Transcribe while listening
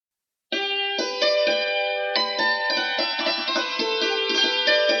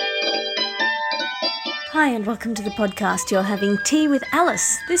Hi and welcome to the podcast. You're having tea with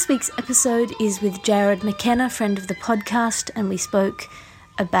Alice. This week's episode is with Jared McKenna, friend of the podcast, and we spoke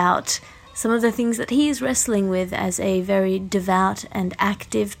about some of the things that he is wrestling with as a very devout and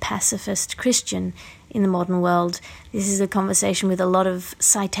active pacifist Christian in the modern world. This is a conversation with a lot of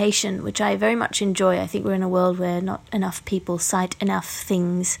citation, which I very much enjoy. I think we're in a world where not enough people cite enough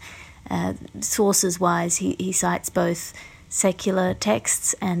things. Sources-wise, he cites both secular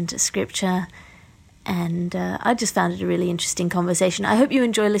texts and scripture, and I just found it a really interesting conversation. I hope you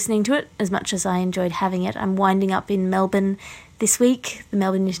enjoy listening to it as much as I enjoyed having it. I'm winding up in Melbourne this week. The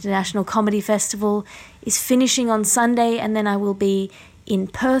Melbourne International Comedy Festival is finishing on Sunday, and then I will be in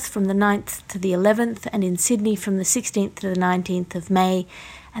Perth from the 9th to the 11th, and in Sydney from the 16th to the 19th of May,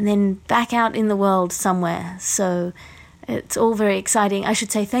 and then back out in the world somewhere. So it's all very exciting. I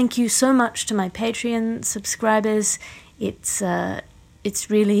should say thank you so much to my Patreon subscribers.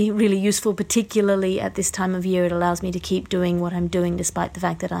 It's really, really useful, particularly at this time of year. It allows me to keep doing what I'm doing despite the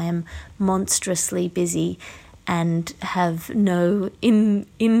fact that I am monstrously busy and have no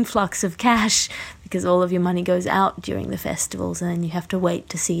influx of cash, because all of your money goes out during the festivals and then you have to wait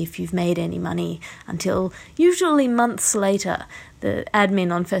to see if you've made any money until usually months later. The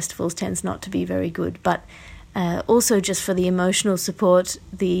admin on festivals tends not to be very good, but also just for the emotional support,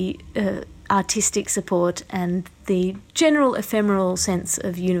 the artistic support, and the general ephemeral sense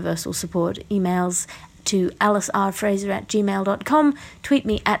of universal support. Emails to alicefraser@gmail.com, tweet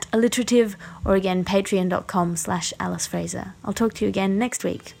me at alliterative, or again patreon.com/AliceFraser. I'll talk to you again next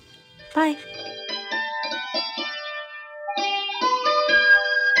week. Bye.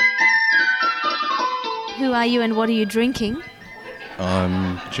 Who are you and what are you drinking?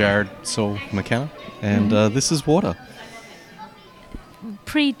 I'm Jared Saul McKenna, and this is water.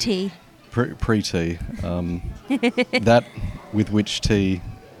 Pre-tea. Pre-tea. That with which tea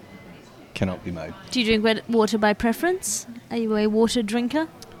cannot be made. Do you drink water by preference? Are you a water drinker?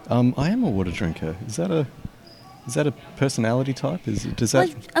 I am a water drinker. Is that a personality type? Does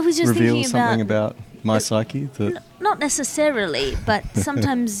that reveal something about my psyche? Not necessarily, but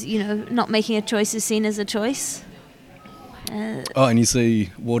sometimes, not making a choice is seen as a choice. And you see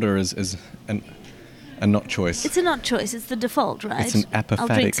water as a not choice. It's a not choice. It's the default, right? It's an apophatic I'll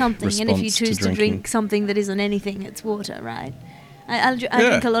drink something, and if you response choose to drink something that isn't anything, it's water, right? I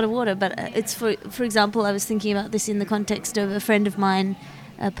drink a lot of water, but it's for example, I was thinking about this in the context of a friend of mine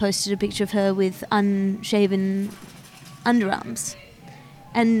posted a picture of her with unshaven underarms,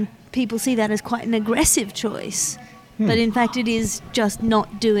 and people see that as quite an aggressive choice, but in fact it is just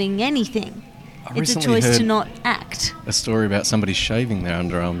not doing anything. It's a choice to not act. A story about somebody shaving their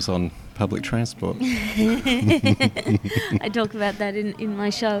underarms on public transport. I talk about that in my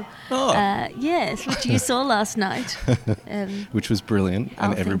show. Yes, which you saw last night. Which was brilliant,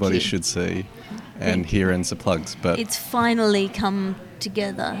 and everybody should see. And here ends the plugs. But it's finally come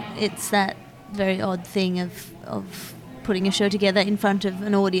together. It's that very odd thing of putting a show together in front of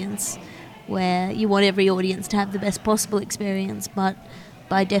an audience, where you want every audience to have the best possible experience, but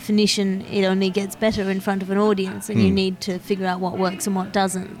by definition, it only gets better in front of an audience, and you need to figure out what works and what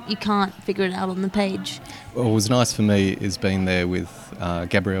doesn't. You can't figure it out on the page. What was nice for me is being there with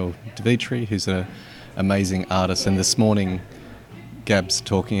Gabrielle Devitri, who's an amazing artist, and this morning Gab's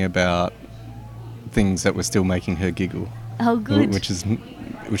talking about things that were still making her giggle. Oh, good. Which is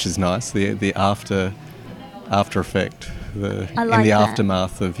nice. The after effect, in the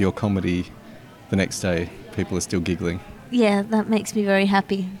aftermath of your comedy, the next day people are still giggling. Yeah, that makes me very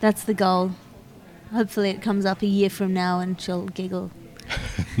happy. That's the goal. Hopefully it comes up a year from now and she'll giggle.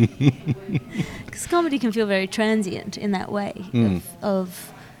 Because comedy can feel very transient in that way.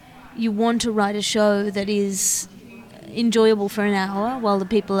 Of you want to write a show that is enjoyable for an hour while the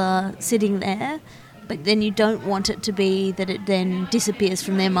people are sitting there, but then you don't want it to be that it then disappears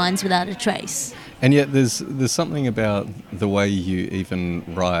from their minds without a trace. And yet there's something about the way you even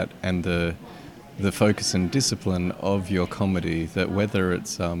write and the focus and discipline of your comedy, that whether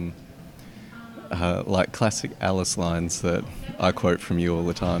it's like classic Alice lines that I quote from you all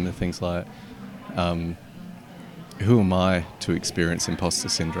the time, and things like, who am I to experience imposter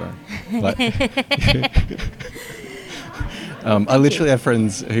syndrome? Like, I literally have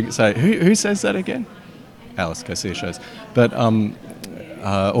friends who say, who says that again? Alice, go see her shows. But,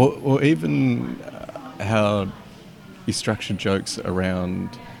 or even how you structure jokes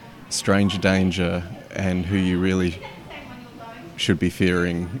around stranger danger and who you really should be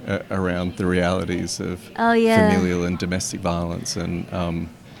fearing around the realities of familial and domestic violence. And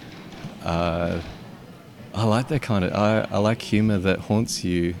I like that kind of... I like humour that haunts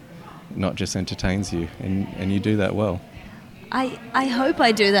you, not just entertains you, and you do that well. I hope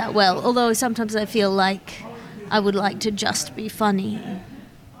I do that well, although sometimes I feel like I would like to just be funny,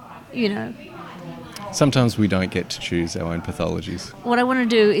 you know. Sometimes we don't get to choose our own pathologies. What I want to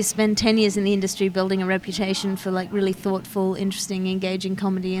do is spend 10 years in the industry building a reputation for like really thoughtful, interesting, engaging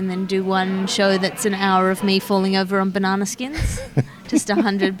comedy, and then do one show that's an hour of me falling over on banana skins. Just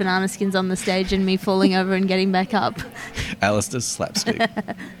 100 banana skins on the stage and me falling over and getting back up. Alistair's slapstick.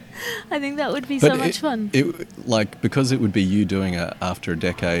 I think that would be so much fun. Because it would be you doing it after a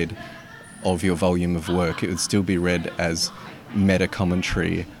decade of your volume of work, it would still be read as meta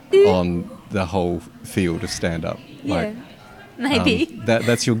commentary on the whole field of stand-up. Yeah, maybe.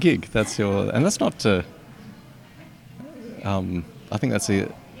 That's your gig. And that's not I think that's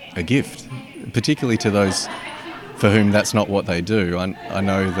a gift, particularly to those for whom that's not what they do. I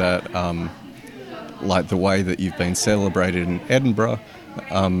know that, like the way that you've been celebrated in Edinburgh,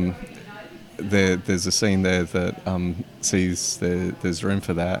 there's a scene there that sees there's room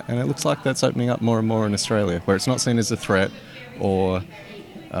for that, and it looks like that's opening up more and more in Australia, where it's not seen as a threat or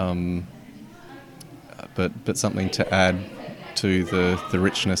but something to add to the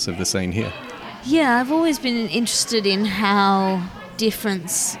richness of the scene here. Yeah, I've always been interested in how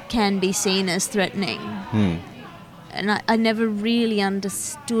difference can be seen as threatening. And I never really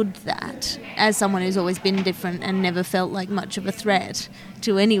understood that, as someone who's always been different and never felt like much of a threat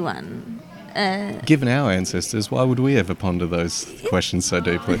to anyone. Given our ancestors, why would we ever ponder those questions so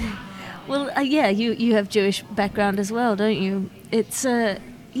deeply? Well, yeah, you have Jewish background as well, don't you? It's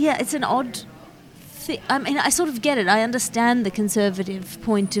an odd thing. I mean, I sort of get it. I understand the conservative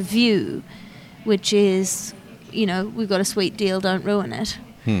point of view, which is, you know, we've got a sweet deal, don't ruin it.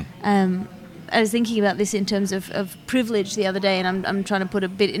 I was thinking about this in terms of privilege the other day, and I'm trying to put a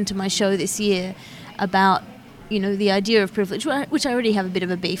bit into my show this year about, you know, the idea of privilege, which I already have a bit of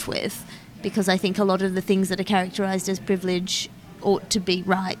a beef with, because I think a lot of the things that are characterised as privilege ought to be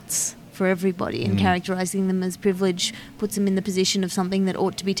rights for everybody, and characterising them as privilege puts them in the position of something that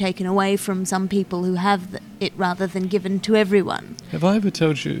ought to be taken away from some people who have it rather than given to everyone. Have I ever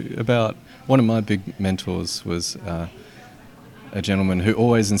told you about one of my big mentors was a gentleman who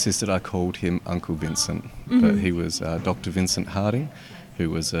always insisted I called him Uncle Vincent, but he was Dr. Vincent Harding,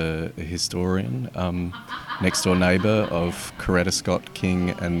 who was a historian, next door neighbour of Coretta Scott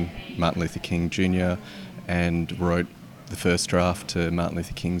King and Martin Luther King Jr., and wrote the first draft to Martin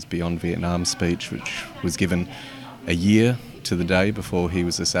Luther King's Beyond Vietnam speech, which was given a year to the day before he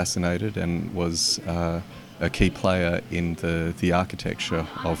was assassinated, and was a key player in the architecture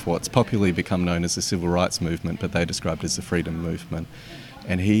of what's popularly become known as the Civil Rights Movement, but they described as the Freedom Movement.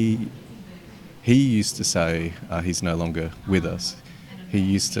 And he used to say, he's no longer with us, he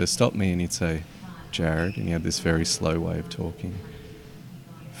used to stop me and he'd say, "Jared," and he had this very slow way of talking,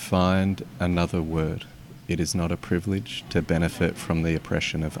 "find another word. It is not a privilege to benefit from the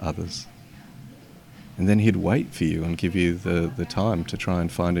oppression of others." And then he'd wait for you and give you the time to try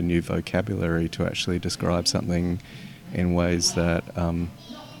and find a new vocabulary to actually describe something in ways that,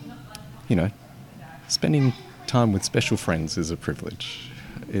 you know, spending time with special friends is a privilege.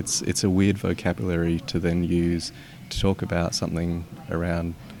 It's a weird vocabulary to then use to talk about something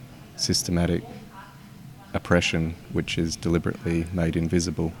around systematic oppression, which is deliberately made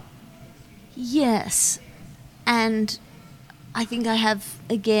invisible. Yes, and I think I have,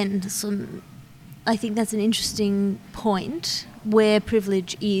 again, I think that's an interesting point where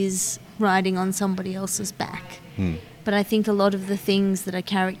privilege is riding on somebody else's back. But I think a lot of the things that are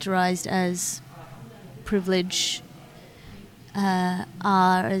characterised as privilege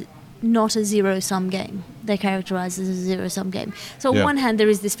are not a zero-sum game. They're characterised as a zero-sum game. So on one hand, there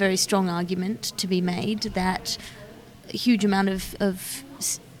is this very strong argument to be made that a huge amount of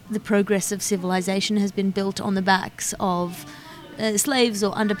the progress of civilization has been built on the backs of slaves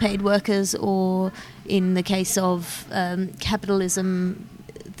or underpaid workers, or in the case of capitalism,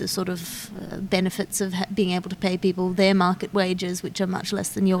 the sort of benefits of being able to pay people their market wages, which are much less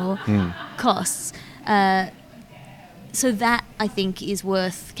than your costs. So that, I think, is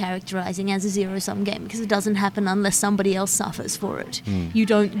worth characterising as a zero-sum game, because it doesn't happen unless somebody else suffers for it. You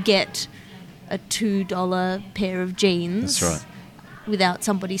don't get a $2 pair of jeans. That's right. Without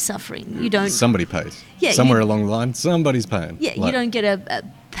somebody suffering. You don't. Somebody pays. Yeah, somewhere along the line, somebody's paying. Yeah, you don't get a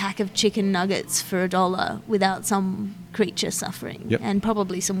pack of chicken nuggets for $1 without some creature suffering, and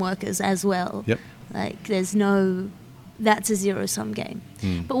probably some workers as well. Like, there's no. That's a zero-sum game.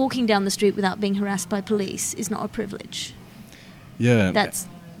 But walking down the street without being harassed by police is not a privilege. Yeah. That's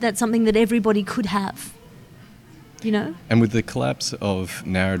something that everybody could have. You know. And with the collapse of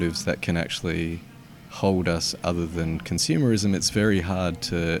narratives that can actually hold us other than consumerism, it's very hard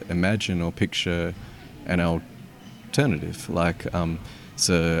to imagine or picture, and I'll alternative. Like,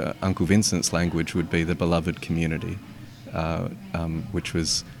 so Uncle Vincent's language would be the beloved community, which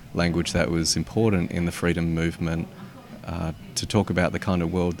was language that was important in the freedom movement to talk about the kind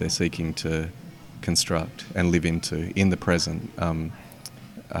of world they're seeking to construct and live into in the present.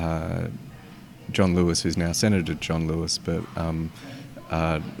 John Lewis, who's now Senator John Lewis, but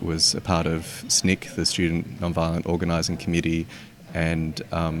was a part of SNCC, the Student Nonviolent Organising Committee, and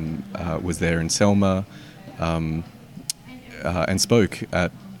was there in Selma, and spoke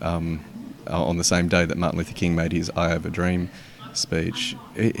at on the same day that Martin Luther King made his "I Have a Dream" speech.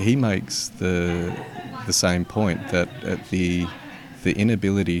 He makes the same point that the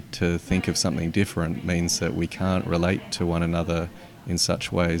inability to think of something different means that we can't relate to one another in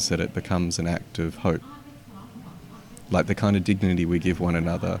such ways that it becomes an act of hope. Like, the kind of dignity we give one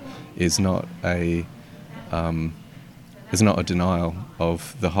another is not a denial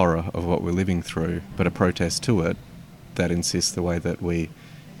of the horror of what we're living through, but a protest to it that insists the way that we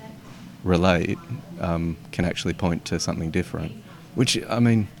relate can actually point to something different. Which, I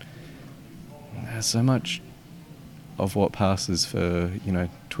mean, so much of what passes for,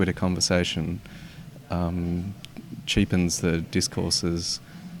 Twitter conversation cheapens the discourses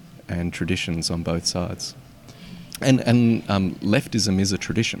and traditions on both sides. And leftism is a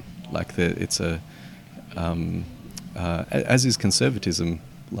tradition. Like, it's as is conservatism,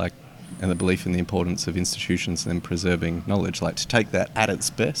 like, and the belief in the importance of institutions and preserving knowledge. Like, to take that at its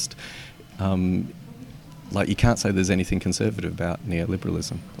best, like, you can't say there's anything conservative about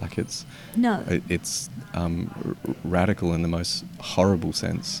neoliberalism. Like, it's radical in the most horrible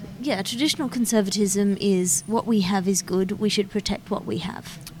sense. Yeah, traditional conservatism is what we have is good, we should protect what we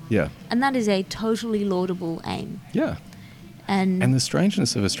have. Yeah. And that is a totally laudable aim. Yeah. And the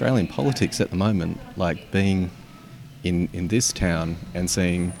strangeness of Australian politics at the moment, like being in this town and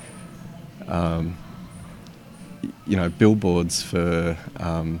seeing, billboards for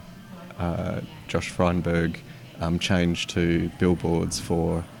Josh Frydenberg changed to billboards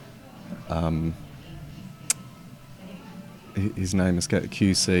for his name escaped.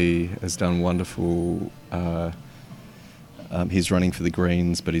 QC has done wonderful. He's running for the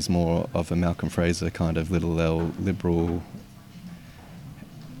Greens, but he's more of a Malcolm Fraser kind of little L liberal.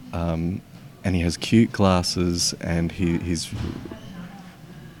 And he has cute glasses, and he's.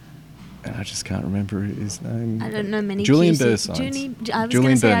 And I just can't remember his name. I don't know many Julian QCs. Burnside. I was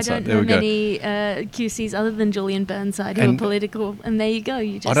going to say Burnside. I don't know many QCs other than Julian Burnside who are political, and there you go.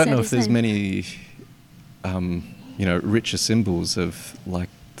 You just I don't said know if his there's name. many, richer symbols of, like,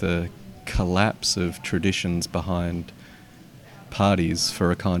 the collapse of traditions behind parties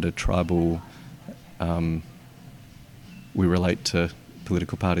for a kind of tribal. We relate to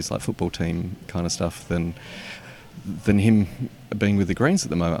political parties like football team kind of stuff than him being with the Greens at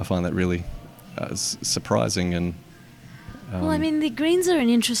the moment. I find that really surprising and. Well, I mean, the Greens are an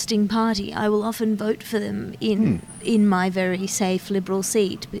interesting party. I will often vote for them in my very safe Liberal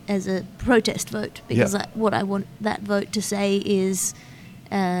seat as a protest vote, because what I want that vote to say is,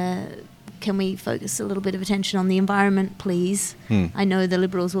 can we focus a little bit of attention on the environment, please? I know the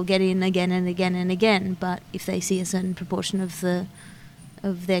Liberals will get in again and again and again, but if they see a certain proportion of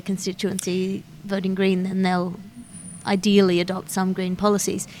their constituency voting Green, then they'll ideally adopt some green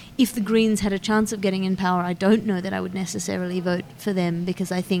policies. If the Greens had a chance of getting in power, I don't know that I would necessarily vote for them,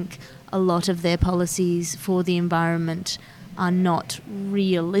 because I think a lot of their policies for the environment are not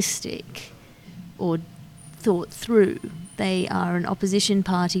realistic or thought through. They are an opposition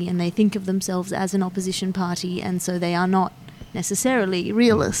party, and they think of themselves as an opposition party, and so they are not necessarily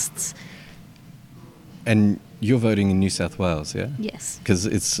realists. And you're voting in New South Wales, yeah? Yes. Because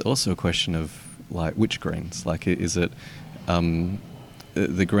it's also a question of, like, which Greens? Like, is it...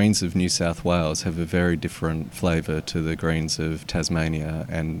 the Greens of New South Wales have a very different flavour to the Greens of Tasmania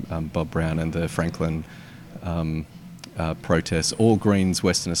and Bob Brown and the Franklin protests, or Greens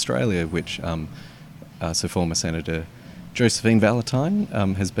Western Australia, which so former Senator Josephine Valentine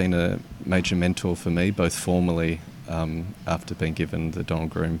has been a major mentor for me, both formally after being given the Donald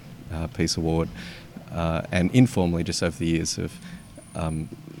Groom Peace Award, and informally just over the years of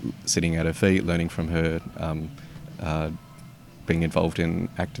sitting at her feet, learning from her, being involved in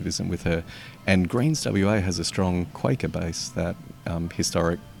activism with her. And Greens WA has a strong Quaker base, that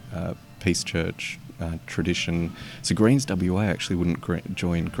historic Peace Church tradition. So Greens WA actually wouldn't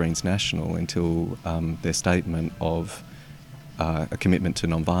join Greens National until their statement of a commitment to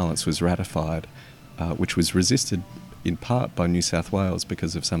non-violence was ratified, which was resisted in part by New South Wales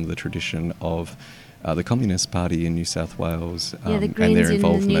because of some of the tradition of the Communist Party in New South Wales, the Greens and their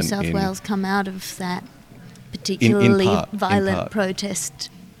involvement in New South Wales come out of that particularly violent protest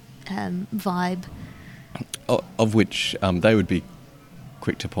vibe. of which they would be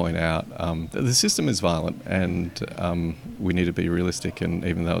quick to point out that the system is violent, and we need to be realistic. And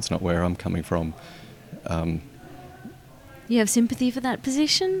even though it's not where I'm coming from, you have sympathy for that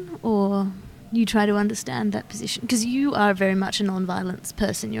position, or you try to understand that position? Because you are very much a non-violence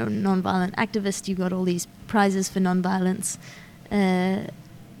person. You're a non-violent activist. You've got all these prizes for non-violence. How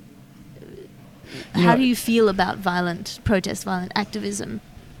do you feel about violent protest, violent activism?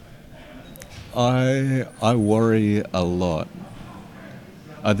 I worry a lot.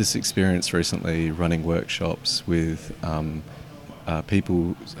 I had this experience recently running workshops with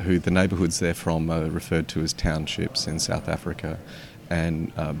people who the neighbourhoods they're from are referred to as townships in South Africa,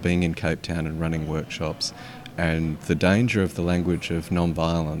 and being in Cape Town and running workshops. And the danger of the language of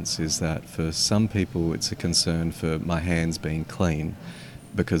non-violence is that for some people it's a concern for my hands being clean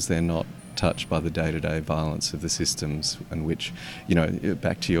because they're not touched by the day-to-day violence of the systems, in which,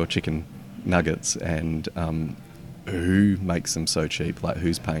 back to your chicken nuggets and who makes them so cheap, like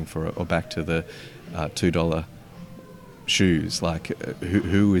who's paying for it, or back to the $2 shoes, like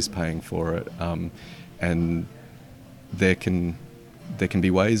who is paying for it, and there can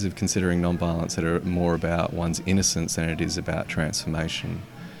be ways of considering non-violence that are more about one's innocence than it is about transformation.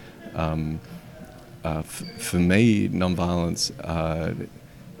 For me, non-violence,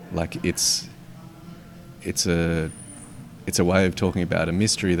 it's a way of talking about a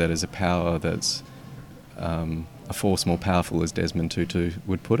mystery that is a power that's a force more powerful, as Desmond Tutu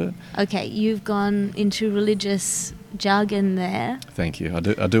would put it. Okay, you've gone into religious jargon there. Thank you. I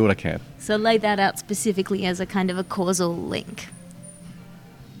do what I can. So lay that out specifically as a kind of a causal link.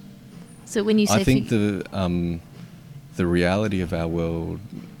 So when you say... I think the reality of our world,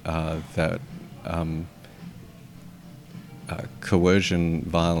 that coercion,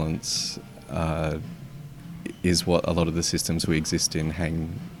 violence, is what a lot of the systems we exist in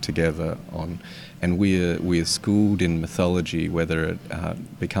hang together on. And we are schooled in mythology, whether it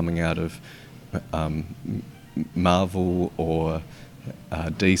be coming out of Marvel or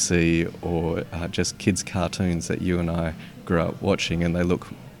DC or just kids' cartoons that you and I grew up watching, and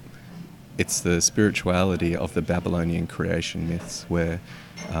it's the spirituality of the Babylonian creation myths, where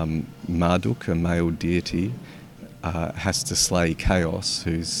Marduk, a male deity, has to slay Chaos,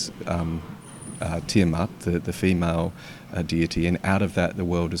 who's Tiamat, the female deity, and out of that the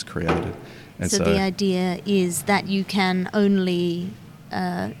world is created. And so the idea is that you can only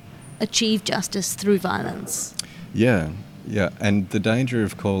achieve justice through violence. Yeah, and the danger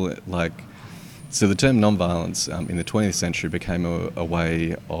of so the term non-violence in the 20th century became a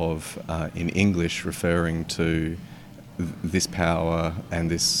way of, in English, referring to this power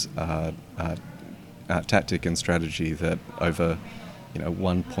and this tactic and strategy that over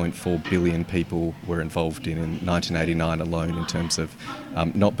 1.4 billion people were involved in 1989 alone, in terms of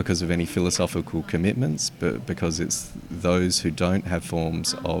not because of any philosophical commitments, but because it's those who don't have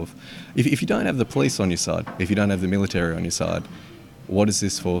forms of... If you don't have the police on your side, if you don't have the military on your side, what is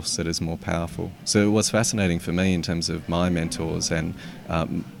this force that is more powerful? So what's fascinating for me in terms of my mentors and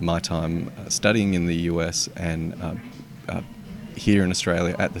my time studying in the US and here in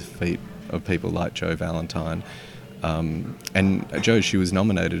Australia at the feet of people like Jo Valentine, and Jo, she was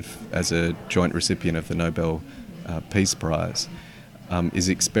nominated as a joint recipient of the Nobel Peace Prize, is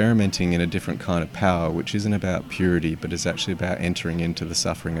experimenting in a different kind of power, which isn't about purity, but is actually about entering into the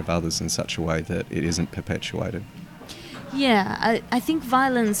suffering of others in such a way that it isn't perpetuated. Yeah, I think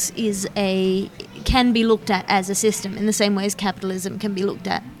violence can be looked at as a system in the same way as capitalism can be looked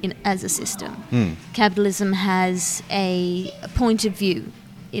at as a system. Capitalism has a point of view.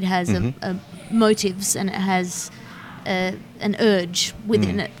 It has a motives, and it has an urge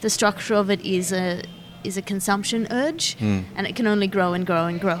within it. The structure of it is a consumption urge, and it can only grow and grow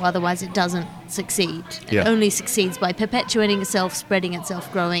and grow. Otherwise, it doesn't succeed. It only succeeds by perpetuating itself, spreading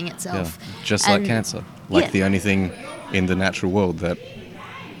itself, growing itself. Yeah. Just like cancer. The only thing in the natural world that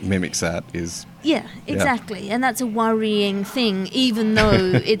mimics that is... Yeah, exactly. And that's a worrying thing, even though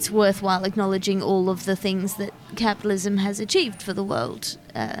it's worthwhile acknowledging all of the things that capitalism has achieved for the world,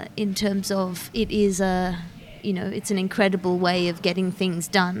 in terms of it is it's an incredible way of getting things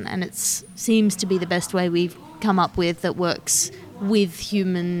done, and it seems to be the best way we've come up with that works with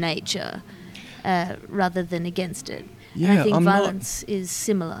human nature rather than against it. Yeah, and I think violence is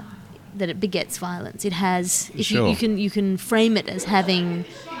similar, that it begets violence. It has, you can frame it as having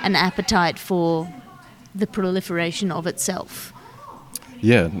an appetite for the proliferation of itself.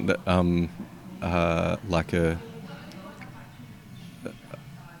 Yeah, that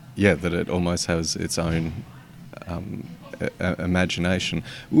it almost has its own imagination.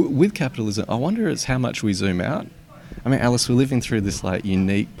 With capitalism, I wonder how much we zoom out. I mean, Alice, we're living through this like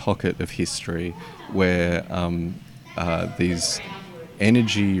unique pocket of history where these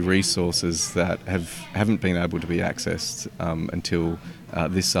energy resources that haven't been able to be accessed until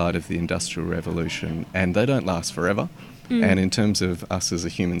this side of the Industrial Revolution, and they don't last forever. And in terms of us as a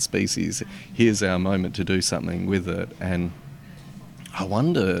human species, here's our moment to do something with it. And I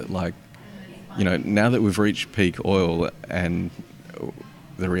wonder, like, you know, now that we've reached peak oil, and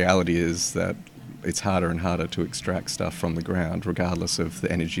the reality is that it's harder and harder to extract stuff from the ground, regardless of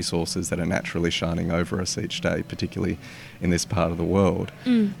the energy sources that are naturally shining over us each day, particularly in this part of the world.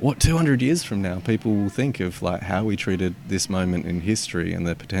 What 200 years from now people will think of, like, how we treated this moment in history and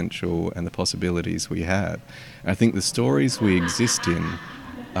the potential and the possibilities we have. And I think the stories we exist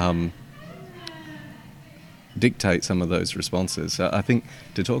in dictate some of those responses. So I think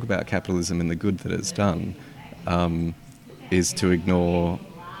to talk about capitalism and the good that it's done is to ignore,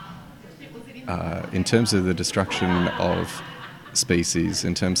 in terms of the destruction of species,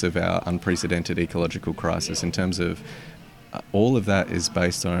 in terms of our unprecedented ecological crisis, in terms of all of that is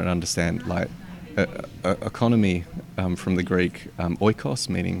based on an understand, like, economy from the Greek oikos,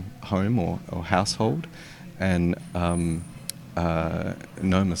 meaning home or household, and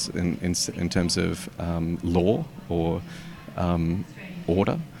nomos in terms of law or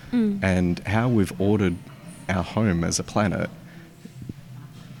order, and how we've ordered our home as a planet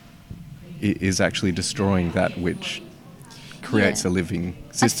is actually destroying that which creates a living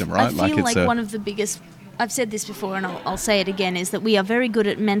system, right? I feel like one of the biggest, I've said this before and I'll say it again, is that we are very good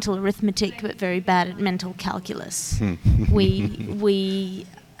at mental arithmetic but very bad at mental calculus. we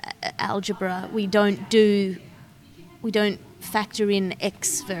algebra, we don't factor in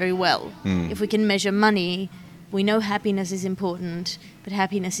X very well. If we can measure money, we know happiness is important, but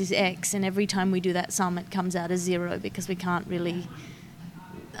happiness is X, and every time we do that sum it comes out as 0 because we can't really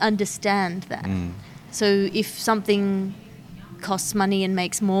understand that. So if something costs money and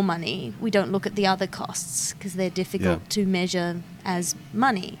makes more money, we don't look at the other costs because they're difficult to measure as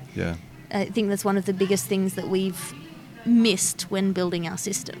money. I think that's one of the biggest things that we've missed when building our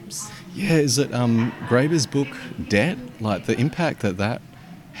systems. Is it Graeber's book Debt, like the impact that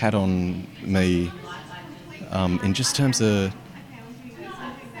had on me in just terms of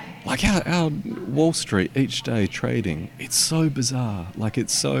like our Wall Street each day trading, it's so bizarre. Like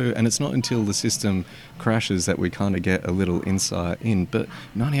and it's not until the system crashes that we kind of get a little insight in. But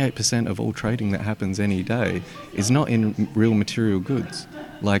 98% of all trading that happens any day is not in real material goods.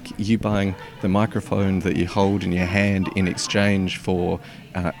 Like you buying the microphone that you hold in your hand in exchange for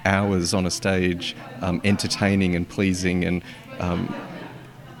hours on a stage, entertaining and pleasing and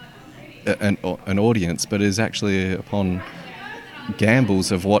an audience, but is actually upon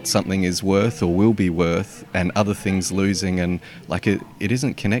gambles of what something is worth or will be worth, and other things losing, and like it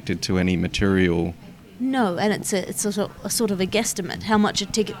isn't connected to any material. No, and it's a sort of a guesstimate. How much a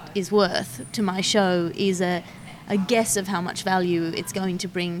ticket is worth to my show is a guess of how much value it's going to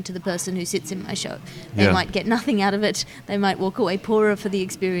bring to the person who sits in my show. They might get nothing out of it. They might walk away poorer for the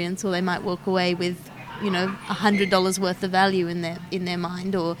experience, or they might walk away with, $100 worth of value in their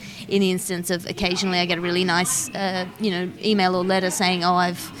mind. Or in the instance of occasionally I get a really nice email or letter saying, oh,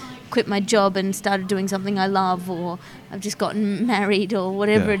 I've quit my job and started doing something I love, or I've just gotten married, or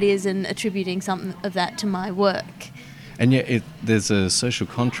whatever it is, and attributing something of that to my work. And yet there's a social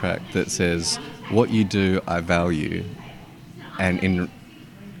contract that says, what you do I value, and in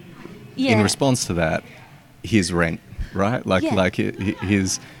response to that, here's rent, right?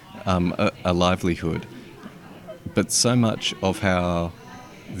 Here's a livelihood. But so much of how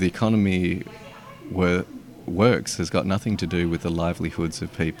the economy works has got nothing to do with the livelihoods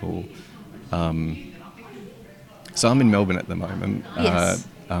of people. So I'm in Melbourne at the moment,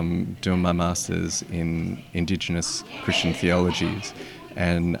 doing my master's in Indigenous Christian theologies,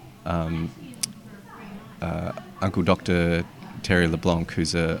 and Uncle Dr. Terry LeBlanc,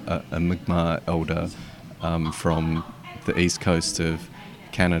 who's a Mi'kmaq elder from the east coast of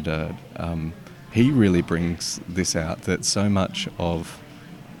Canada, he really brings this out, that so much of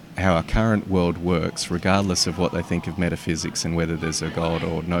how our current world works, regardless of what they think of metaphysics and whether there's a God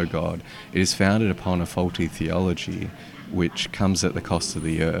or no God, it is founded upon a faulty theology which comes at the cost of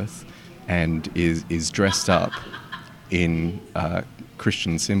the earth and is dressed up in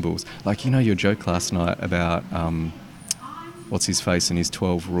Christian symbols. Like, your joke last night about what's his face and his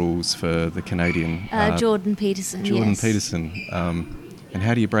 12 rules for the Canadian... Jordan Peterson, Jordan Peterson. And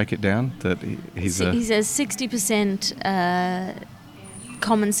how do you break it down? That he says 60%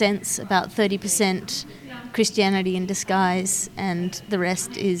 common sense, about 30% Christianity in disguise, and the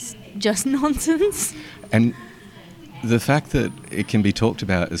rest is just nonsense. And the fact that it can be talked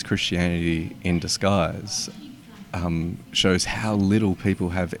about as Christianity in disguise shows how little people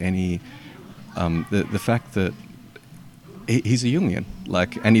have any. The fact that he's a Jungian,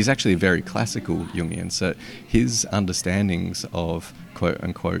 and he's actually a very classical Jungian. So his understandings of quote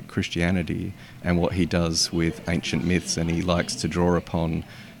unquote Christianity and what he does with ancient myths, and he likes to draw upon,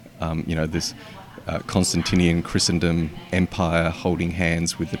 this Constantinian Christendom empire holding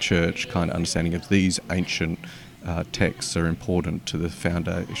hands with the church kind of understanding of these ancient texts are important to the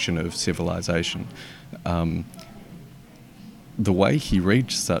foundation of civilization. The way he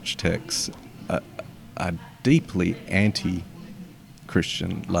reads such texts are deeply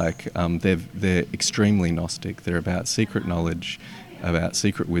anti-Christian. They're extremely Gnostic. They're about secret knowledge, about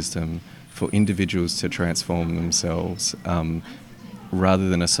secret wisdom for individuals to transform themselves, rather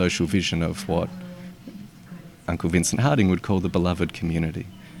than a social vision of what Uncle Vincent Harding would call the beloved community.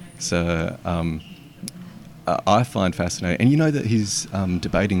 So I find fascinating. And you know that he's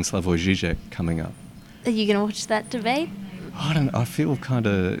debating Slavoj Žižek coming up. Are you going to watch that debate? I feel kind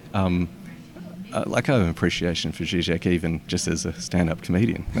of... I have an appreciation for Žižek, even just as a stand-up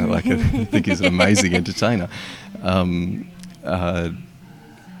comedian. I think he's an amazing entertainer.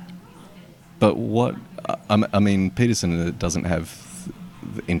 But Peterson doesn't have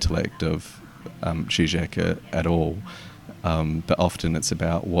the intellect of Žižek at all. But often it's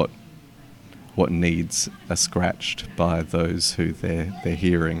about what needs are scratched by those who they're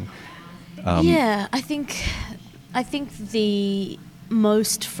hearing. I think the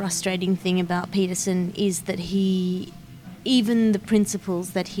most frustrating thing about Peterson is that even the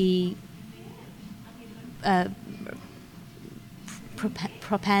principles that he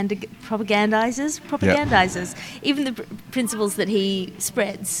propagandizes, even the principles that he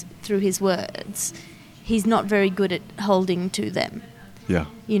spreads through his words, he's not very good at holding to them. Yeah.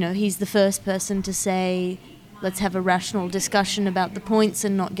 He's the first person to say, let's have a rational discussion about the points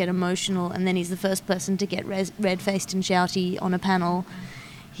and not get emotional. And then he's the first person to get red-faced and shouty on a panel.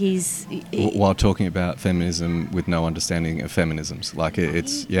 While talking about feminism with no understanding of feminisms.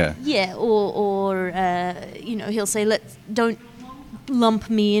 Yeah, or he'll say, don't lump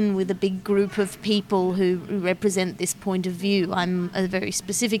me in with a big group of people who represent this point of view. I'm a very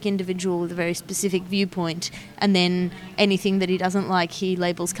specific individual with a very specific viewpoint. And then anything that he doesn't like, he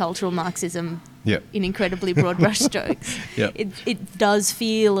labels cultural Marxism. Yep. In incredibly broad brushstrokes. Yep. It does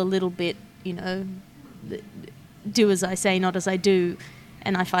feel a little bit, do as I say, not as I do,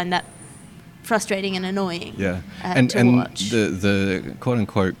 and I find that frustrating and annoying. Yeah, to watch. The quote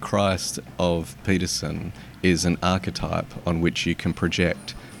unquote Christ of Peterson is an archetype on which you can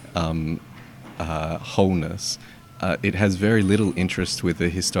project wholeness. It has very little interest with the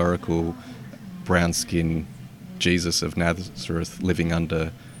historical brown-skinned Jesus of Nazareth living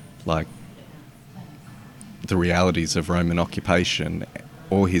under the realities of Roman occupation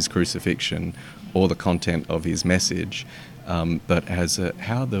or his crucifixion or the content of his message, but as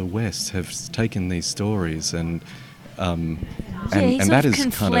how the West has taken these stories and that is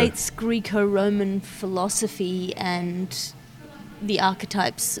conflates Greco-Roman philosophy and the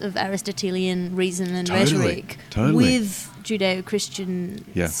archetypes of Aristotelian reason and rhetoric with Judeo-Christian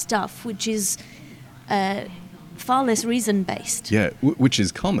stuff, which is far less reason-based. Yeah, which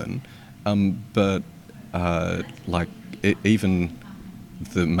is common, but even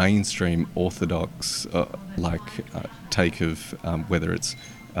the mainstream Orthodox take of whether it's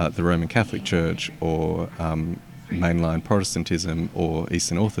the Roman Catholic Church or mainline Protestantism or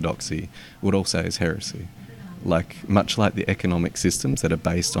Eastern Orthodoxy would all say is heresy. Much like the economic systems that are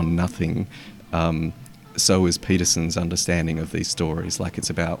based on nothing, so is Peterson's understanding of these stories. It's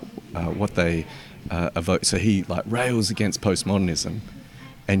about what they evoke. So he rails against postmodernism,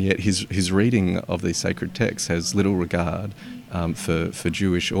 and yet his reading of these sacred texts has little regard for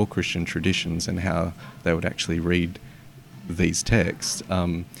Jewish or Christian traditions and how they would actually read these texts.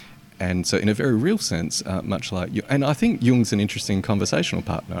 And so in a very real sense, much like... And I think Jung's an interesting conversational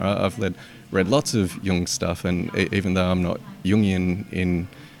partner. I've read lots of Jung stuff, and even though I'm not Jungian in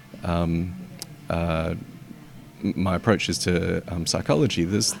my approaches to psychology,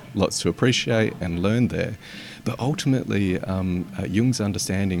 there's lots to appreciate and learn there. But ultimately, Jung's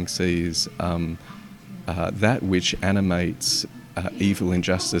understanding sees that which animates evil,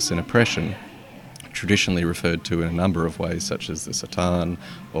 injustice and oppression, traditionally referred to in a number of ways, such as the Satan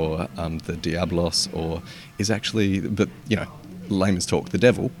or the Diablos, or is actually, layman's talk, the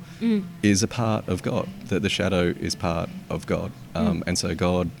devil, is a part of God, that the shadow is part of God. And so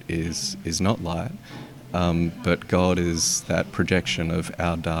God is not light, but God is that projection of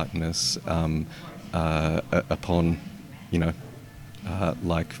our darkness upon,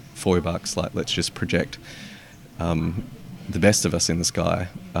 like Feuerbach's, let's just project the best of us in the sky,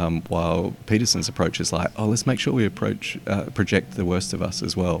 while Peterson's approach is like, oh, let's make sure we project the worst of us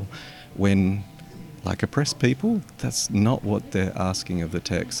as well. When, like, oppressed people, that's not what they're asking of the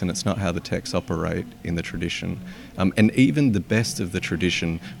text, and it's not how the texts operate in the tradition. And even the best of the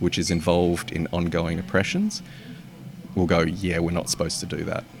tradition, which is involved in ongoing oppressions, will go, yeah, we're not supposed to do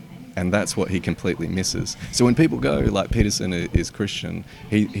that. And that's what he completely misses. So when people go, like, Peterson is Christian,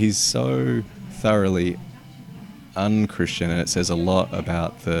 he's so thoroughly un-Christian, and it says a lot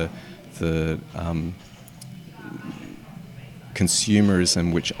about the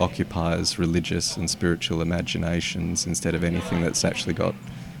consumerism which occupies religious and spiritual imaginations instead of anything that's actually got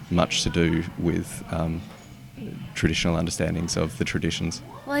much to do with traditional understandings of the traditions.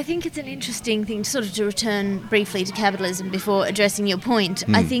 Well, I think it's an interesting thing, sort of to return briefly to capitalism before addressing your point.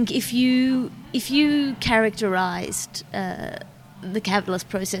 I think if you characterised the capitalist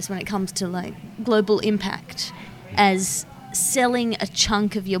process when it comes to, like, global impact as selling a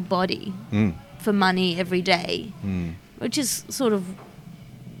chunk of your body for money every day, which is sort of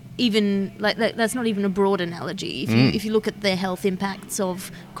even, like, that's not even a broad analogy. If you look at the health impacts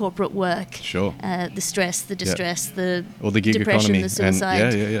of corporate work, sure, the stress, the distress, or the gig depression, economy, the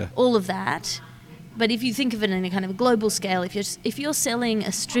suicide, and, all of that. But if you think of it in a kind of global scale, if you're selling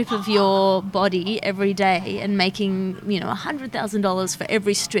a strip of your body every day and making, $100,000 for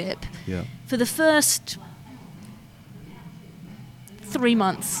every strip, for the first 3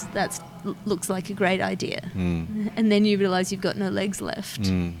 months, that looks like a great idea. And then you realise you've got no legs left,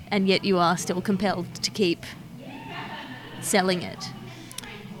 and yet you are still compelled to keep selling it.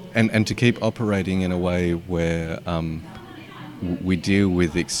 And to keep operating in a way where we deal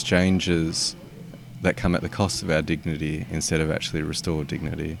with exchanges that come at the cost of our dignity instead of actually restore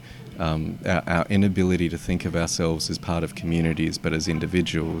dignity. Our inability to think of ourselves as part of communities but as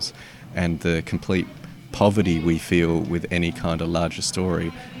individuals, and the complete poverty we feel with any kind of larger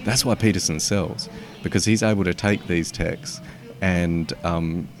story. That's why Peterson sells, because he's able to take these texts and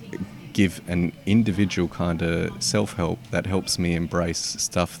give an individual kind of self-help that helps me embrace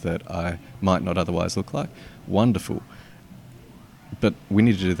stuff that I might not otherwise look like. Wonderful. But we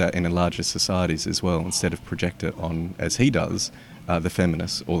need to do that in larger societies as well, instead of project it on, as he does, the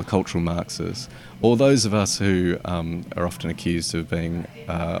feminists or the cultural Marxists, or those of us who are often accused of being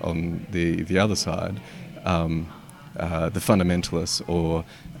on the other side, the fundamentalists or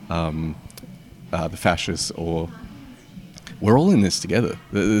the fascists, or we're all in this together.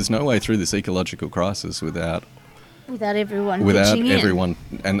 There's no way through this ecological crisis without everyone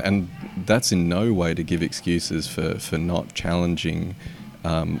and that's in no way to give excuses for not challenging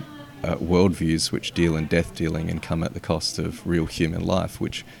worldviews which deal in death dealing and come at the cost of real human life,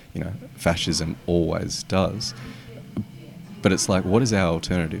 which fascism always does. But it's like, what is our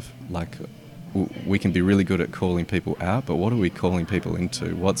alternative? Like, we can be really good at calling people out, but what are we calling people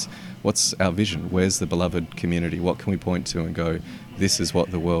into? What's our vision? Where's the beloved community? What can we point to and go, this is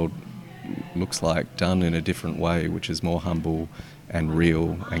what the world looks like, done in a different way, which is more humble and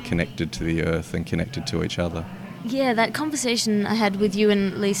real and connected to the earth and connected to each other? Yeah, that conversation I had with you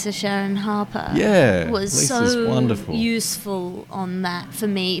and Lisa Sharon Harper was Lisa's so wonderful. Useful on that for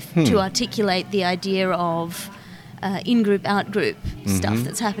me, to articulate the idea of in-group, out-group stuff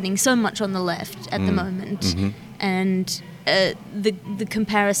that's happening so much on the left at the moment. And the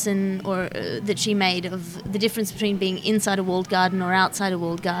comparison that she made of the difference between being inside a walled garden or outside a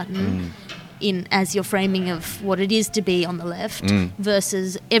walled garden as your framing of what it is to be on the left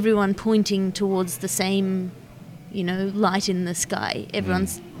versus everyone pointing towards the same light in the sky.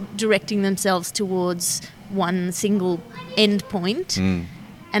 Everyone's directing themselves towards one single end point, and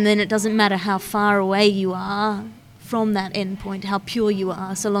then it doesn't matter how far away you are from that end point, how pure you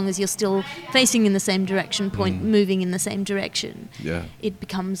are, so long as you're still facing in the same direction, moving in the same direction. It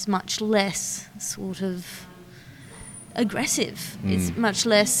becomes much less sort of aggressive. It's much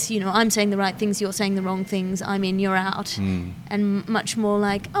less, I'm saying the right things, you're saying the wrong things, I'm in, you're out, and much more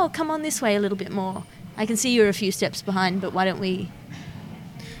like, oh, come on this way a little bit more. I can see you're a few steps behind, but why don't we?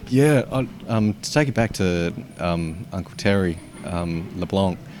 Yeah, to take it back to Uncle Terry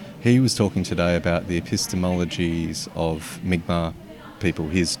LeBlanc, he was talking today about the epistemologies of Mi'kmaq people,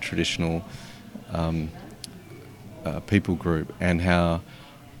 his traditional people group, and how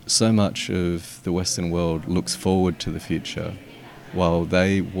so much of the Western world looks forward to the future while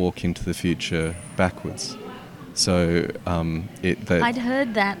they walk into the future backwards. So I'd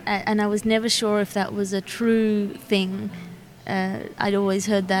heard that, and I was never sure if that was a true thing. I'd always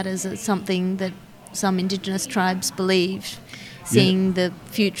heard that as something that some Indigenous tribes believed, seeing the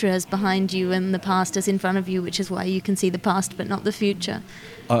future as behind you and the past as in front of you, which is why you can see the past but not the future.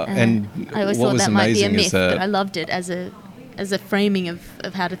 And I always what thought was that might be a amazing myth, but I loved it as a as a framing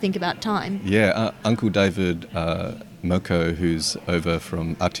of how to think about time. Yeah, Uncle David Moko, who's over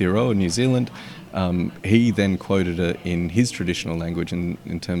from Aotearoa, New Zealand, he then quoted it in his traditional language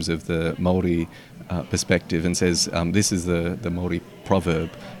in terms of the Māori perspective, and says this is the Māori proverb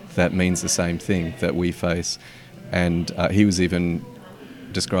that means the same thing that we face. And he was even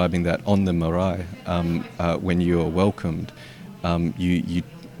describing that on the marae, when you are welcomed, you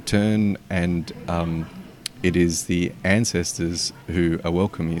turn and it is the ancestors who are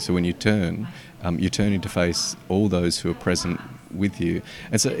welcoming you. So when you turn to face all those who are present with you.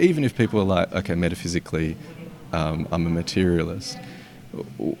 And so even if people are like, okay, metaphysically, I'm a materialist,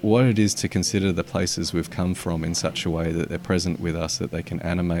 what it is to consider the places we've come from in such a way that they're present with us, that they can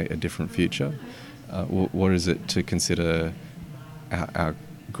animate a different future. What is it to consider our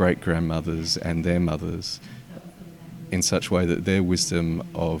great-grandmothers and their mothers in such a way that their wisdom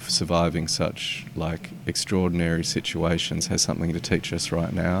of surviving such like extraordinary situations has something to teach us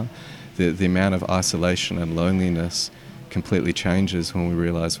right now. The amount of isolation and loneliness completely changes when we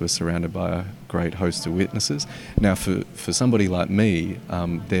realise we're surrounded by a great host of witnesses. Now, for somebody like me,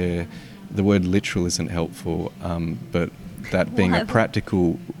 the word literal isn't helpful, but that being a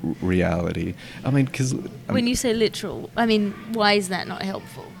practical reality. I mean, because... when you say literal, I mean, why is that not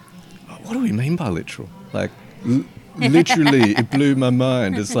helpful? What do we mean by literal? Like, literally, it blew my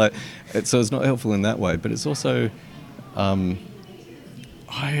mind. It's like, so it's not helpful in that way, but it's also... I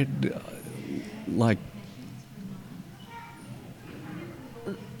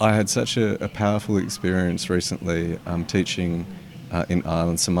had such a powerful experience recently teaching in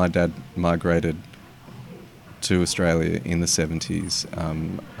Ireland. So my dad migrated to Australia in the 70s,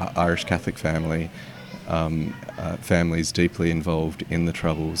 Irish Catholic family, families deeply involved in the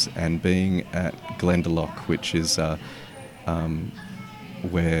Troubles, and being at Glendalough, which is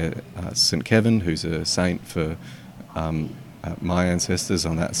where St Kevin, who's a saint for my ancestors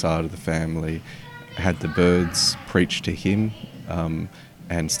on that side of the family, had the birds preach to him,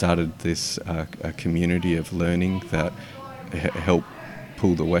 and started this a community of learning that helped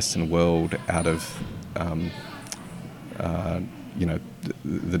pull the Western world out of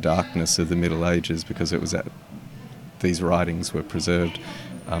the darkness of the Middle Ages, because it was that these writings were preserved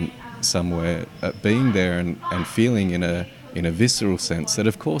somewhere. Being there and feeling in a visceral sense that,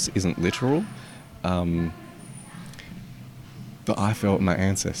 of course, isn't literal, but I felt my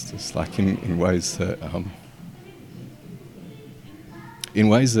ancestors, like in ways that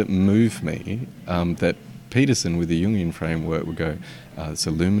move me, that Peterson, with the Jungian framework, would go, it's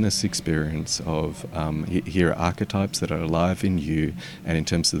a luminous experience of, here are archetypes that are alive in you, and in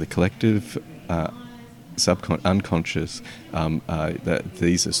terms of the collective unconscious, that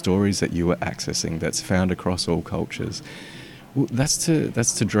these are stories that you are accessing, that's found across all cultures. Well, that's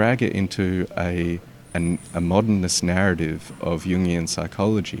to drag it into a modernist narrative of Jungian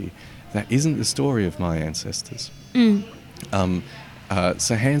psychology that isn't the story of my ancestors.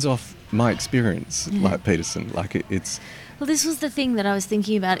 So hands off my experience, like Peterson, like it's... Well, this was the thing that I was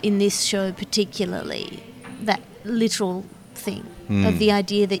thinking about in this show particularly, that literal thing of the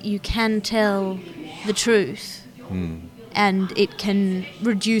idea that you can tell the truth and it can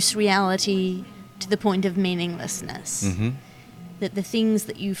reduce reality to the point of meaninglessness. Mm-hmm. That the things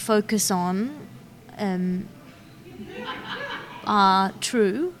that you focus on are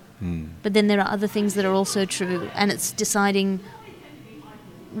true, but then there are other things that are also true, and it's deciding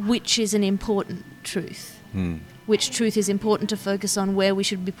which is an important truth, which truth is important to focus on, where we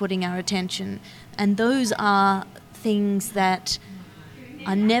should be putting our attention. And those are things that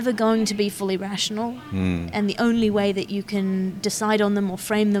are never going to be fully rational, and the only way that you can decide on them or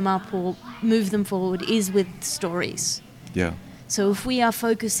frame them up or move them forward is with stories. Yeah. So if we are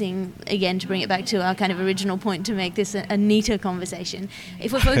focusing, again, to bring it back to our kind of original point to make this a neater conversation,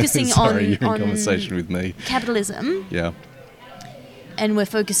 if we're focusing Sorry, you're in on conversation with me. Capitalism, yeah, and we're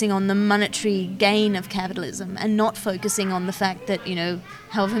focusing on the monetary gain of capitalism and not focusing on the fact that,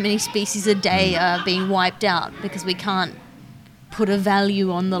 however many species a day are being wiped out because we can't put a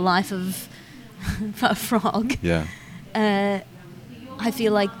value on the life of a frog. Yeah. I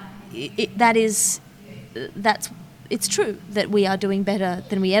feel like it's true that we are doing better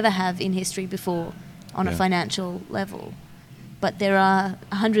than we ever have in history before on a financial level. But there are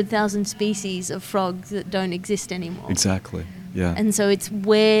 100,000 species of frogs that don't exist anymore. Exactly, yeah. And so it's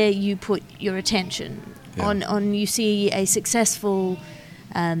where you put your attention. On you see a successful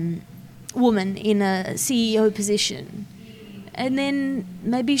woman in a CEO position, and then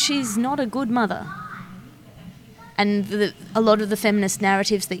maybe she's not a good mother. And a lot of the feminist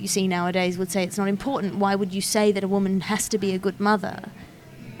narratives that you see nowadays would say it's not important. Why would you say that a woman has to be a good mother?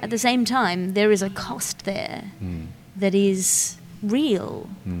 At the same time, there is a cost there. that is real,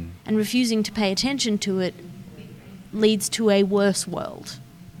 and refusing to pay attention to it leads to a worse world.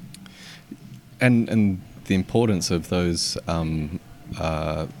 And the importance of those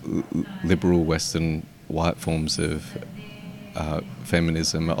liberal Western white forms of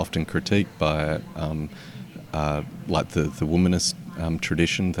feminism are often critiqued by like the womanist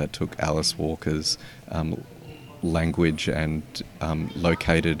tradition that took Alice Walker's language and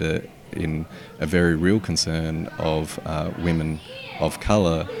located it in a very real concern of women of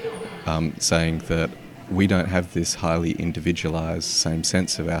colour, saying that we don't have this highly individualised same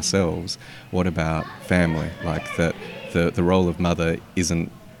sense of ourselves. What about family? Like that the role of mother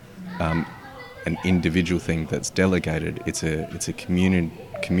isn't an individual thing that's delegated. It's a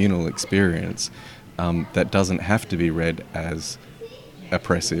communal experience that doesn't have to be read as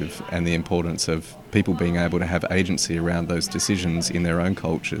oppressive, and the importance of people being able to have agency around those decisions in their own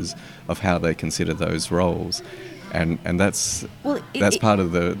cultures of how they consider those roles. And that's part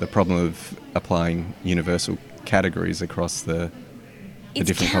of the problem of applying universal categories across the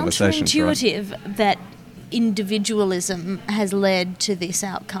different conversations. It's counterintuitive that individualism has led to this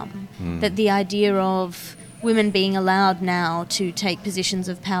outcome, that the idea of women being allowed now to take positions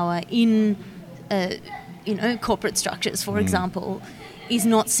of power in corporate structures, for example, is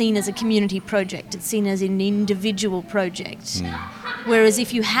not seen as a community project. It's seen as an individual project. Whereas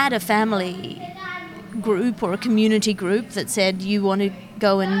if you had a family group or a community group that said, you want to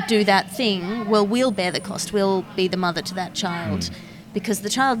go and do that thing, well, we'll bear the cost. We'll be the mother to that child. Because the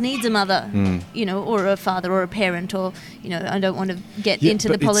child needs a mother, or a father or a parent, or, I don't want to get into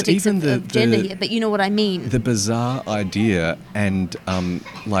the politics of gender here, but you know what I mean. The bizarre idea and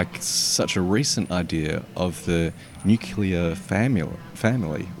like such a recent idea of the nuclear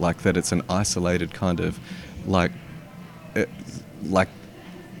family, like that it's an isolated kind of like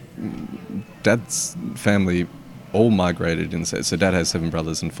Dad's family all migrated, and so Dad has 7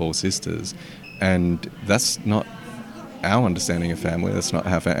 brothers and 4 sisters, and that's not our understanding of family. That's not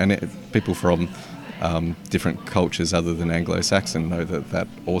how people from different cultures other than Anglo-Saxon know that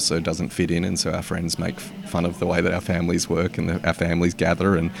also doesn't fit in, and so our friends make fun of the way that our families work and our families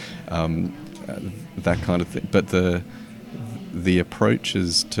gather and that kind of thing. But the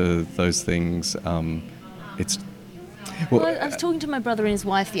approaches to those things, it's... Well, I was talking to my brother and his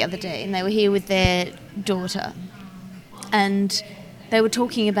wife the other day, and they were here with their daughter, and they were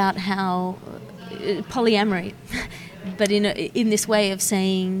talking about how polyamory, but in this way of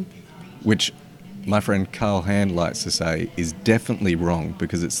saying... Which my friend Carl Hand likes to say is definitely wrong,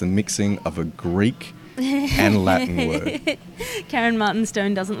 because it's the mixing of a Greek and Latin word. Karen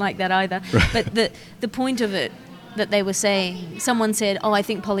Martin-Stone doesn't like that either. Right. But the point of it that they were saying, someone said, I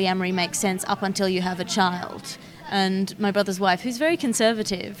think polyamory makes sense up until you have a child. And my brother's wife, who's very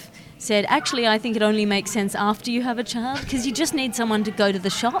conservative, said, actually, I think it only makes sense after you have a child, because you just need someone to go to the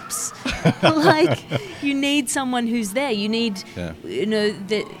shops. Like, you need someone who's there. You need,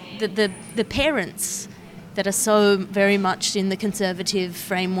 the parents that are so very much in the conservative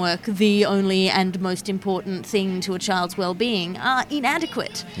framework, the only and most important thing to a child's well-being, are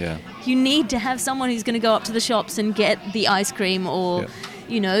inadequate. Yeah. You need to have someone who's going to go up to the shops and get the ice cream, or... Yeah.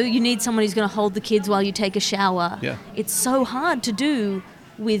 You need someone who's going to hold the kids while you take a shower. Yeah. It's so hard to do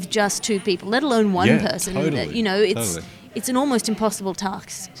with just 2 people, let alone one person. Totally. It's an almost impossible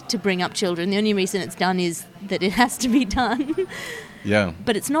task to bring up children. The only reason it's done is that it has to be done. Yeah.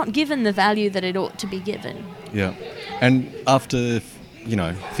 But it's not given the value that it ought to be given. Yeah. And after,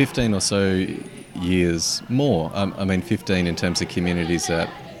 15 or so years more, 15 in terms of communities that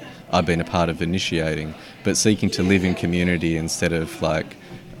I've been a part of initiating, but seeking to live in community instead of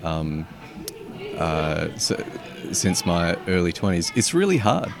since my early 20s, it's really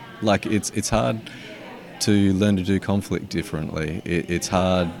hard. Like it's hard to learn to do conflict differently. It's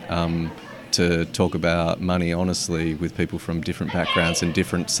hard to talk about money honestly with people from different backgrounds and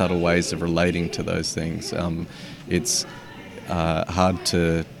different subtle ways of relating to those things. It's hard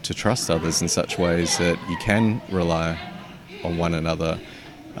to trust others in such ways that you can rely on one another.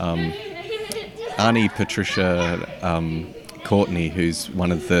 Arnie Patricia Courtney, who's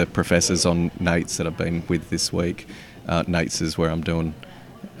one of the professors on NAITS that I've been with this week. NAITS is where I'm doing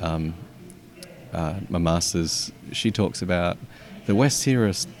my master's. She talks about the West here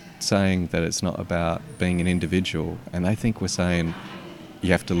are saying that it's not about being an individual, and they think we're saying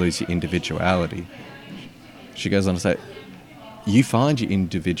you have to lose your individuality. She goes on to say, you find your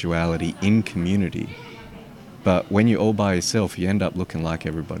individuality in community, but when you're all by yourself, you end up looking like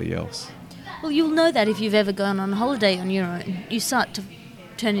everybody else. Well, you'll know that if you've ever gone on holiday on your own. You start to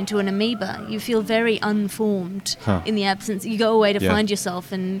turn into an amoeba. You feel very unformed in the absence. You go away to find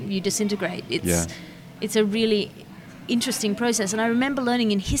yourself and you disintegrate. It's a really interesting process. And I remember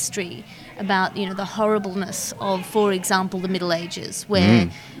learning in history about, the horribleness of, for example, the Middle Ages, where...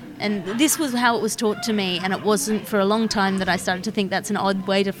 And this was how it was taught to me, and it wasn't for a long time that I started to think that's an odd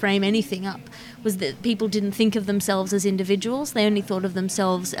way to frame anything up, was that people didn't think of themselves as individuals. They only thought of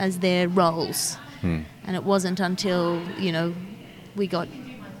themselves as their roles. And it wasn't until, we got,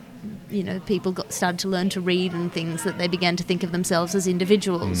 people started to learn to read and things that they began to think of themselves as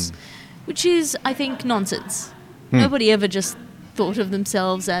individuals, which is, I think, nonsense. Nobody ever just thought of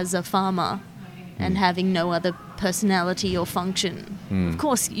themselves as a farmer and having no other personality or function. Of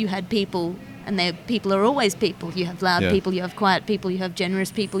course, you had people, and people are always people. You have loud people, you have quiet people, you have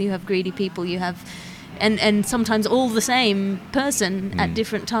generous people, you have greedy people, you have... And sometimes all the same person at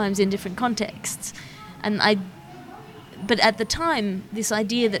different times in different contexts. But at the time, this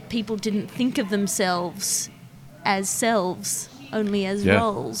idea that people didn't think of themselves as selves, only as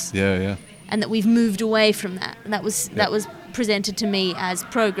roles. And that we've moved away from that. And that was presented to me as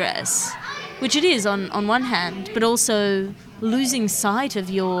progress, which it is on one hand, but also losing sight of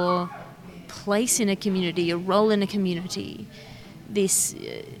your place in a community, your role in a community. This,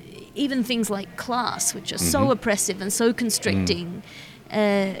 even things like class, which are so oppressive and so constricting,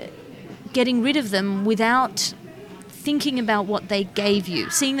 getting rid of them without thinking about what they gave you,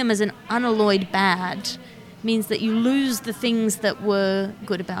 seeing them as an unalloyed bad, means that you lose the things that were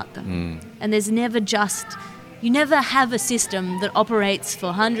good about them. And there's never you never have a system that operates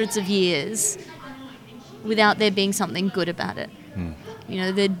for hundreds of years without there being something good about it.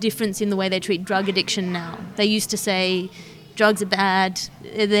 The difference in the way they treat drug addiction now. They used to say, drugs are bad,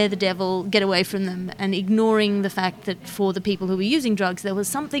 they're the devil, get away from them, and ignoring the fact that for the people who were using drugs, there was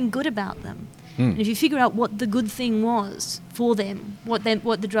something good about them. And if you figure out what the good thing was for them, what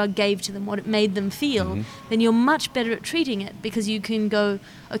the drug gave to them, what it made them feel, then you're much better at treating it, because you can go,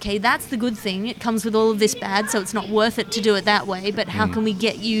 okay, that's the good thing, it comes with all of this bad, so it's not worth it to do it that way, but how can we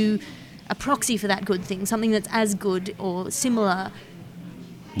get you a proxy for that good thing, something that's as good or similar?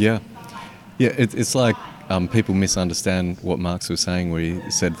 It's like people misunderstand what Marx was saying, where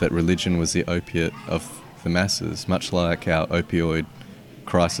he said that religion was the opiate of the masses, much like our opioid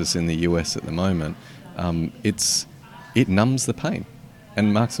crisis in the US at the moment. It numbs the pain,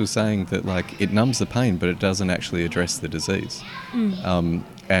 and Marx was saying that it numbs the pain, but it doesn't actually address the disease.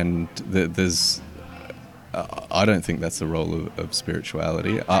 And there's I don't think that's the role of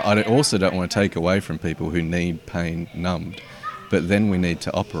spirituality. I also don't want to take away from people who need pain numbed, but then we need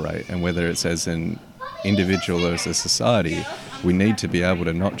to operate, and whether it's as an individual or as a society, we need to be able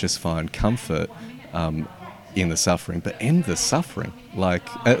to not just find comfort in the suffering, but end the suffering.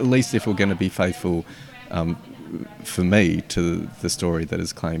 At least if we're going to be faithful, for me, to the story that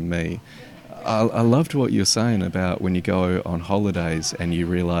has claimed me. I loved what you're saying about when you go on holidays and you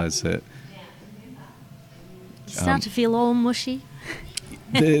realise that... Start to feel all mushy.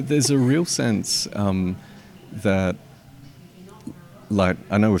 There's a real sense that...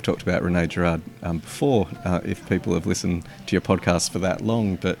 I know we've talked about Rene Girard before, if people have listened to your podcast for that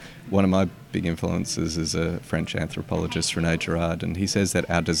long, but one of my big influences is a French anthropologist, Rene Girard, and he says that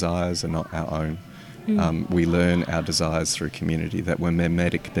our desires are not our own. We learn our desires through community, that we're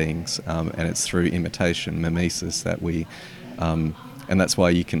mimetic beings, and it's through imitation, mimesis, that we... and that's why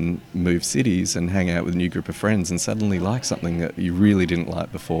you can move cities and hang out with a new group of friends and suddenly like something that you really didn't like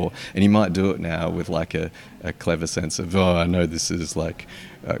before. And you might do it now with a clever sense of, I know this is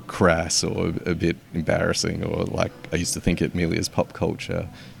crass or a bit embarrassing, or I used to think it merely as pop culture.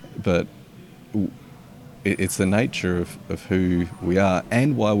 But it's the nature of who we are,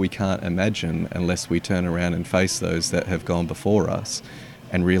 and why we can't imagine unless we turn around and face those that have gone before us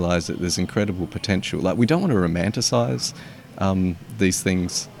and realise that there's incredible potential. We don't want to romanticize these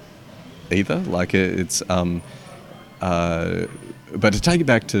things either. But to take it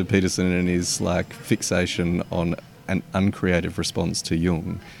back to Peterson and his fixation on an uncreative response to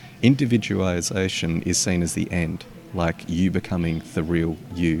Jung, individualization is seen as the end, you becoming the real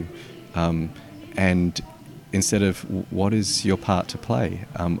you, and instead of what is your part to play,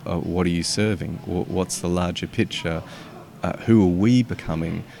 what are you serving, what's the larger picture, who are we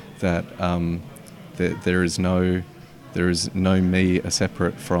becoming, that there is no me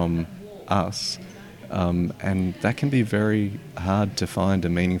separate from us, and that can be very hard to find a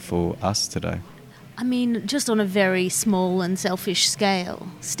meaningful us today. I mean, just on a very small and selfish scale,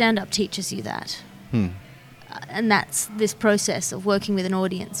 stand-up teaches you that. And that's this process of working with an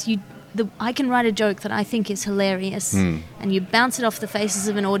audience. I can write a joke that I think is hilarious, and you bounce it off the faces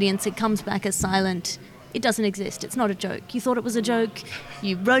of an audience, it comes back as silent. It doesn't exist. It's not a joke. You thought it was a joke,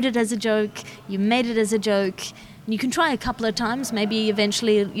 you wrote it as a joke, you made it as a joke. You can try a couple of times, maybe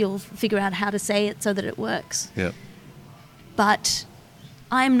eventually you'll figure out how to say it so that it works. Yeah. but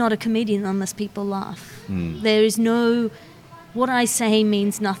I'm not a comedian unless people laugh. Mm. There is no... What I say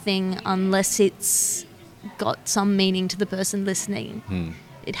means nothing unless it's got some meaning to the person listening. Mm.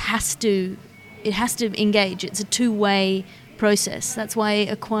 It has to engage. It's a two-way process. That's why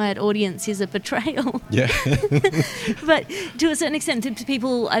a quiet audience is a betrayal. Yeah. But to a certain extent,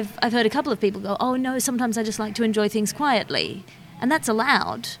 I've heard a couple of people go, "Oh no, sometimes I just like to enjoy things quietly," and that's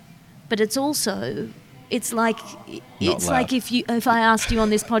allowed. But it's also, it's like if I asked you on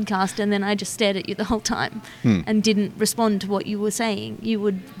this podcast and then I just stared at you the whole time and didn't respond to what you were saying, you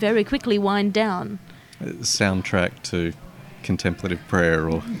would very quickly wind down. Soundtrack to contemplative prayer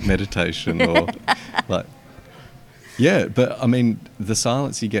or meditation or like. Yeah, but I mean, the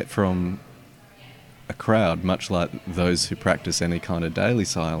silence you get from a crowd, much like those who practice any kind of daily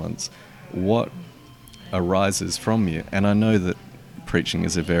silence, what arises from you? And I know that preaching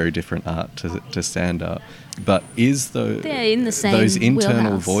is a very different art to stand up, but they're in the same those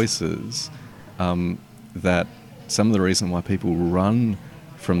internal wheelhouse. Voices that some of the reason why people run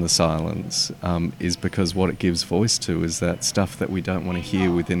from the silence is because what it gives voice to is that stuff that we don't want to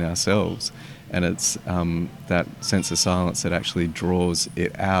hear within ourselves. And it's that sense of silence that actually draws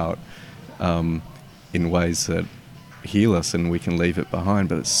it out in ways that heal us and we can leave it behind.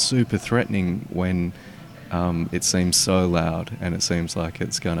 But it's super threatening when it seems so loud and it seems like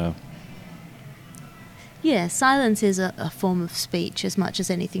it's going to... Yeah, silence is a form of speech as much as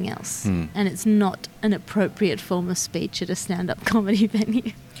anything else. And it's not an appropriate form of speech at a stand-up comedy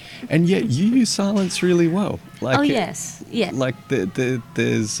venue. And yet you use silence really well. Like, oh, yes. Yeah. Like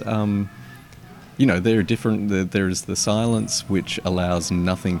there's... there are different... There's the silence which allows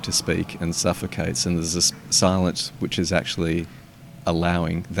nothing to speak and suffocates, and there's this silence which is actually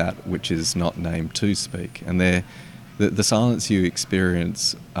allowing that which is not named to speak. And the silence you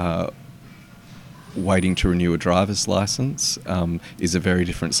experience waiting to renew a driver's license is a very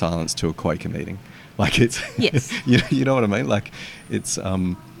different silence to a Quaker meeting. Like it's... Yes. you know what I mean? Like it's...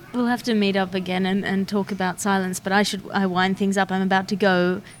 We'll have to meet up again and talk about silence, but I wind things up. I'm about to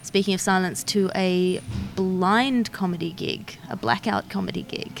go, speaking of silence, to a blind comedy gig, a blackout comedy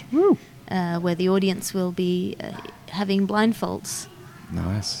gig, where the audience will be having blindfolds.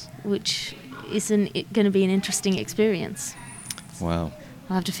 Nice. Which is going to be an interesting experience. Wow.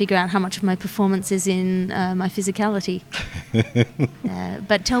 I'll have to figure out how much of my performance is in my physicality.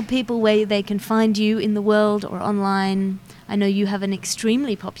 But tell people where they can find you in the world or online. I know you have an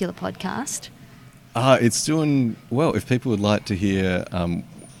extremely popular podcast. It's doing well. If people would like to hear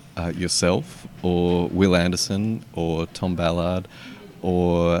yourself or Will Anderson or Tom Ballard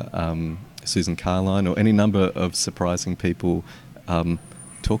or Susan Carline or any number of surprising people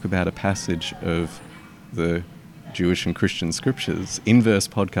talk about a passage of the Jewish and Christian scriptures, Inverse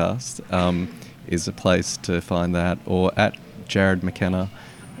Podcast is a place to find that, or at Jared McKenna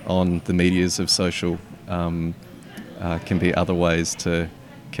on the medias of social can be other ways to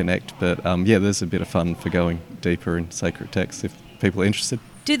connect. But there's a bit of fun for going deeper in sacred texts if people are interested.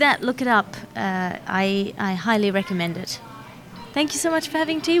 Do that, look it up. I highly recommend it. Thank you so much for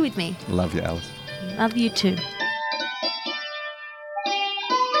having tea with me. Love you, Alice. Love you too.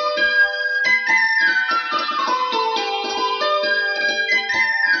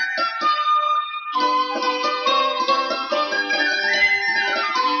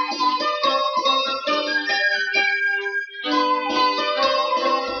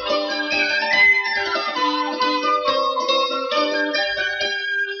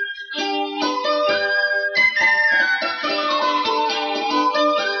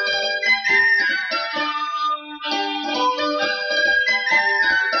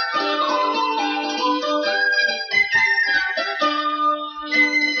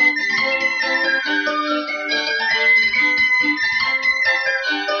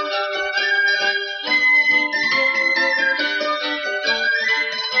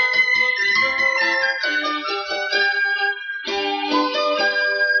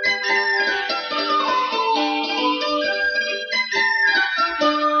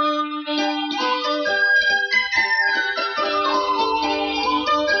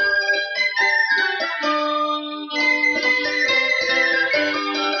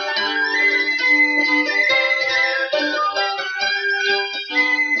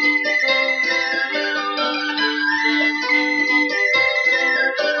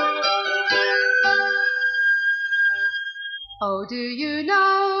 Oh, do you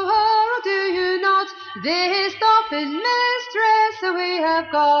know her, or do you not? This dolphin mistress we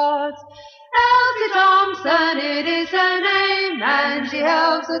have got. Elsie Thompson, it is her name, and she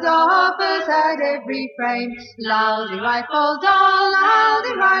helps the dolphins at every frame. Loudy right ball doll,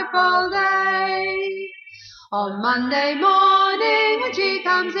 loudy right ball day. On Monday morning when she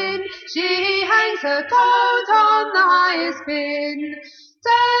comes in, she hangs her coat on the highest pin,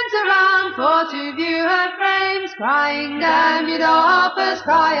 turns around for to view her frames, crying, damn you doffers,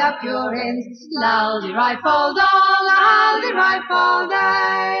 cry up your ends, laldi-right-fall doll, laldi-right-fall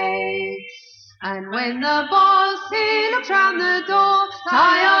day. And when the boss, he looks round the door,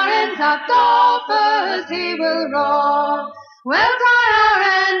 tie our ends up, doffers, he will roar. We'll tie our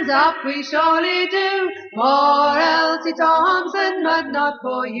ends up, we surely do, for Elsie Thompson, but not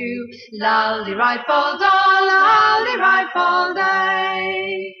for you. Laldi-right-fall doll, laldi-right-fall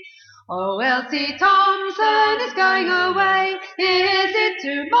day. Oh, Elsie Thompson is going away, is it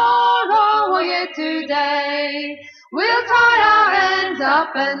tomorrow or yet today? We'll tie our ends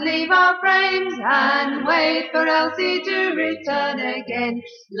up and leave our frames and wait for Elsie to return again.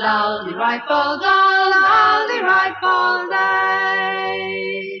 Laldi-right-fall doll, laldi-right-fall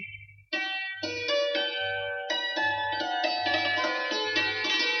day.